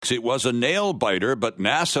folks. It was a nail biter, but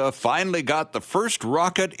NASA finally got the first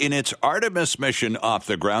rocket in its Artemis mission off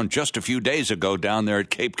the ground just a few days ago down there at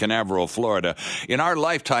Cape Canaveral, Florida. In our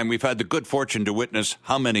lifetime, we've had the good fortune to witness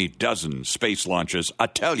how many dozen space launches. I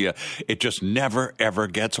tell you, it just never, ever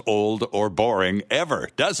gets old or boring, ever,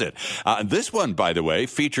 does it? This one, by the way,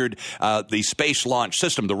 featured the Space Launch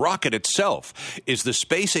System. The rocket itself is the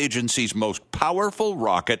space agency's most powerful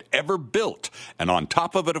rocket ever built. And on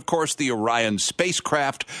top of it, of course, the Orion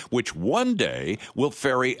spacecraft, which one day will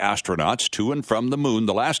ferry astronauts to and from the moon.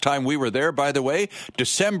 The last time we were there, by the way,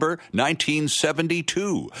 December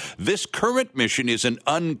 1972. This current mission is an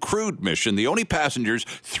uncrewed mission. The only passengers,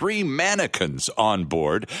 3 mannequins on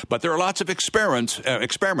board. But there are lots of experiments,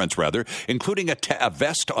 including a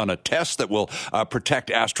vest on a test that will protect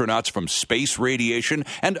astronauts from space radiation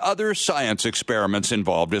and other science experiments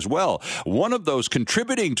involved as well. One of those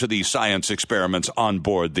contributing to these science experiments on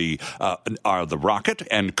board the rocket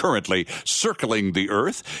and currently circling the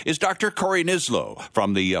Earth is Dr. Corey Nislo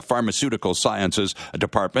from the Pharmaceutical Sciences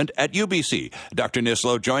Department at UBC. Dr.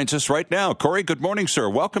 Nislo joins us right now. Corey, good morning, sir.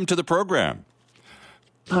 Welcome to the program.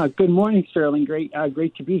 Good morning, Sterling. Great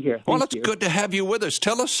to be here. Well, it's good to have you with us.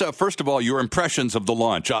 Tell us, first of all, your impressions of the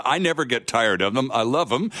launch. I never get tired of them. I love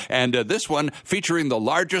them. And this one, featuring the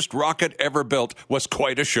largest rocket ever built, was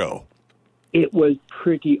quite a show. It was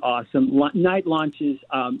pretty awesome. Night launches,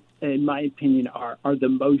 in my opinion, are the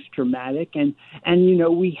most dramatic. And you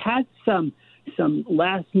know, we had some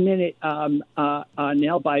last-minute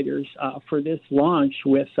nail biters for this launch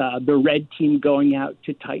with the red team going out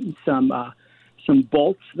to tighten some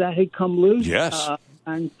bolts that had come loose. Yes.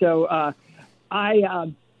 And so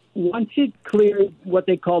once it cleared what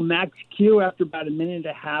they call max Q after about a minute and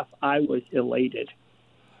a half, I was elated.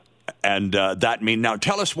 And now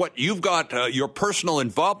tell us what you've got. Your personal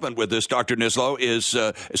involvement with this, Dr. Nislo, is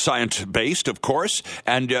science-based, of course,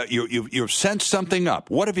 and you've sent something up.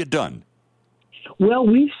 What have you done? Well,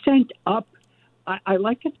 we've sent up, I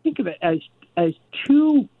like to think of it as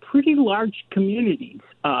 2 pretty large communities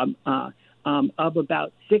of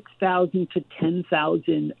about 6,000 to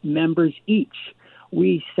 10,000 members each.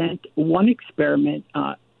 We sent one experiment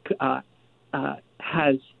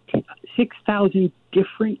has 6,000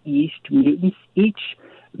 different yeast mutants, each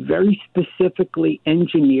very specifically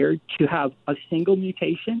engineered to have a single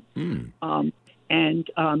mutation.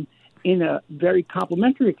 In a very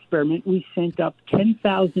complementary experiment, we sent up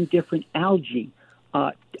 10,000 different algae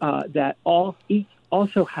that each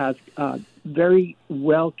also have very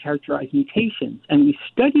well-characterized mutations. And we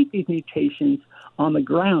studied these mutations on the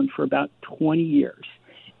ground for about 20 years.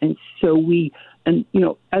 And so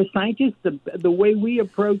as scientists, the way we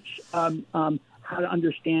approach how to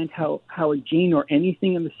understand how a gene or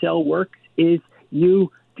anything in the cell works is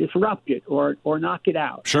you disrupt it or knock it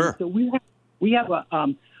out. Sure. And so we have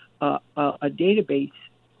a database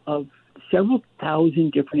of several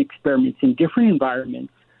thousand different experiments in different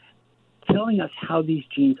environments telling us how these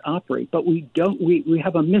genes operate, but we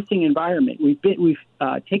have a missing environment. We've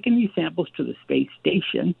taken these samples to the space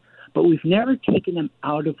station, but we've never taken them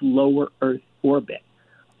out of lower Earth orbit,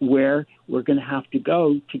 where we're going to have to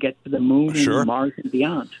go to get to the moon and Mars and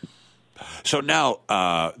beyond. So now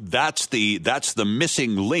that's the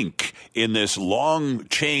missing link in this long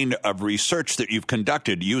chain of research that you've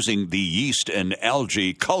conducted using the yeast and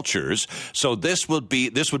algae cultures. So this would be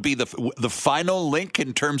the final link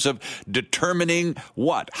in terms of determining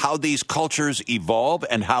how these cultures evolve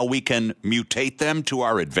and how we can mutate them to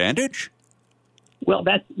our advantage. Well,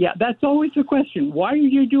 that's always the question. Why are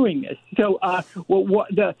you doing this? So,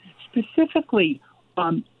 specifically.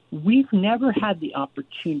 We've never had the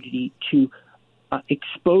opportunity to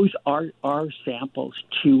expose our samples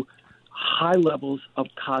to high levels of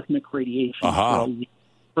cosmic radiation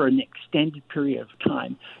for an extended period of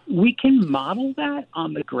time. We can model that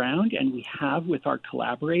on the ground, and we have with our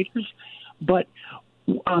collaborators. But,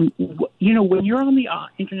 when you're on the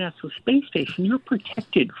International Space Station, you're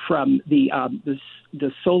protected from the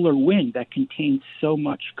solar wind that contains so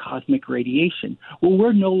much cosmic radiation. Well,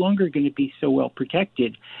 we're no longer going to be so well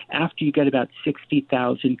protected after you get about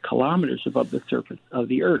 60,000 kilometers above the surface of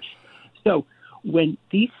the Earth. So when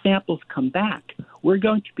these samples come back, we're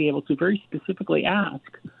going to be able to very specifically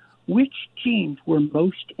ask which genes were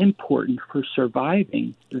most important for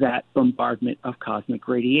surviving that bombardment of cosmic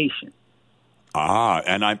radiation.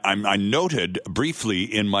 And I noted briefly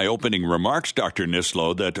in my opening remarks, Dr.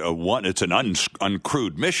 Nislo, that it's an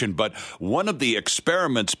uncrewed mission, but one of the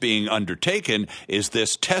experiments being undertaken is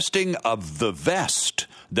this testing of the vest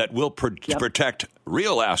that will protect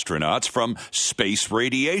real astronauts from space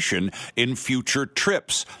radiation in future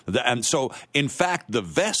trips. And so, in fact, the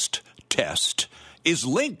vest test is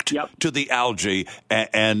linked to the algae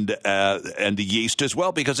and the yeast as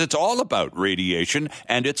well, because it's all about radiation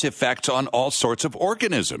and its effects on all sorts of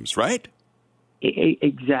organisms, right?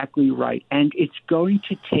 Exactly right. And it's going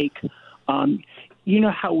to take, you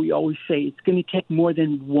know how we always say it's going to take more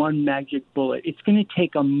than one magic bullet. It's going to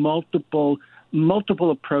take multiple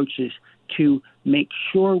approaches to make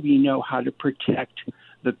sure we know how to protect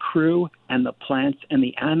the crew and the plants and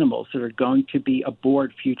the animals that are going to be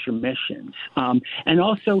aboard future missions. And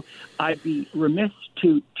also, I'd be remiss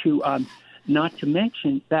to not to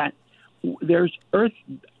mention that there's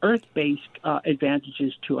Earth-based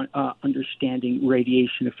advantages to understanding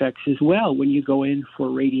radiation effects as well. When you go in for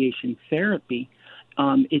radiation therapy,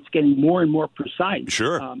 it's getting more and more precise.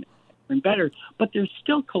 Sure. And better, but there's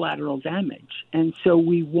still collateral damage. And so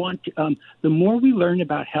we want, the more we learn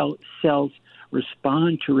about how cells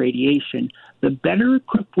respond to radiation, the better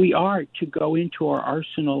equipped we are to go into our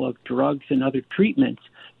arsenal of drugs and other treatments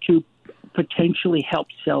to potentially help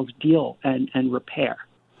cells deal and repair.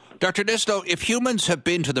 Dr. Nislo, if humans have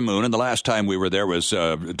been to the moon, and the last time we were there was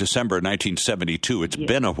December 1972, it's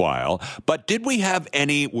been a while, but did we have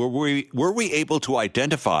any, were we able to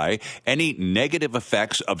identify any negative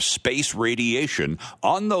effects of space radiation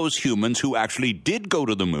on those humans who actually did go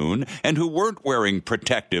to the moon and who weren't wearing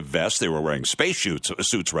protective vests? They were wearing space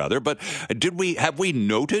suits rather, but have we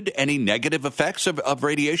noted any negative effects of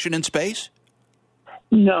radiation in space?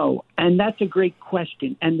 No, and that's a great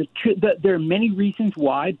question. And there are many reasons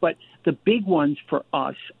why, but the big ones for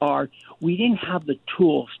us are we didn't have the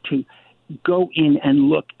tools to go in and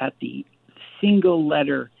look at the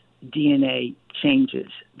single-letter DNA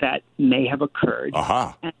changes that may have occurred.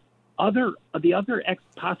 And the other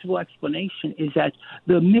possible explanation is that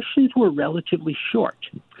the missions were relatively short.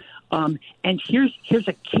 And here's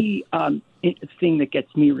a key thing that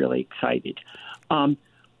gets me really excited.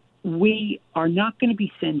 We are not going to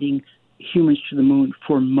be sending humans to the moon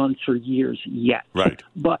for months or years yet. Right.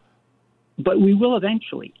 But we will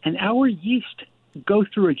eventually. And our yeast go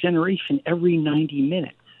through a generation every 90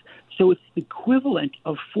 minutes. So it's the equivalent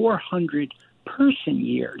of 400 person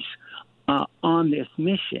years on this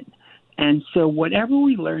mission. And so whatever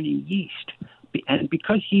we learn in yeast, and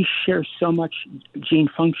because yeast shares so much gene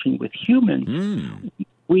function with humans,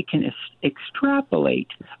 we can extrapolate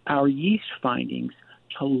our yeast findings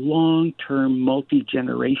to long-term,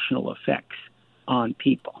 multi-generational effects on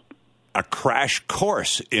people. A crash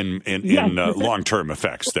course in long-term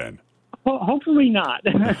effects, then. Well, hopefully not.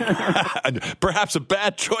 Perhaps a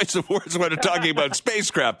bad choice of words when talking about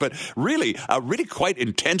spacecraft, but really, a really quite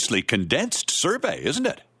intensely condensed survey, isn't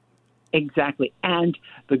it? Exactly. And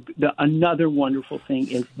another wonderful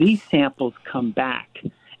thing is these samples come back,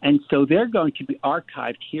 and so they're going to be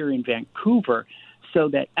archived here in Vancouver so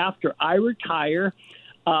that after I retire,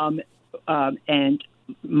 and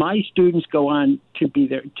my students go on to be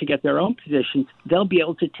there to get their own positions, they'll be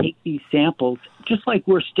able to take these samples, just like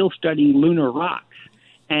we're still studying lunar rocks,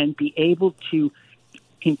 and be able to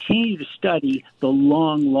continue to study the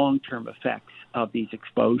long-term effects of these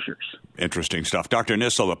exposures. Interesting stuff. Dr.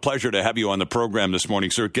 Nislo, a pleasure to have you on the program this morning,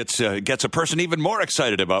 sir. Gets a person even more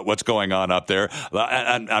excited about what's going on up there.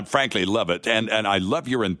 And I frankly love it. And I love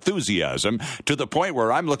your enthusiasm to the point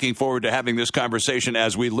where I'm looking forward to having this conversation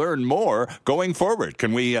as we learn more going forward.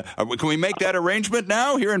 Can we make that arrangement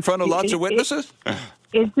now here in front of lots of witnesses?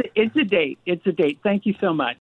 It's a date. It's a date. Thank you so much.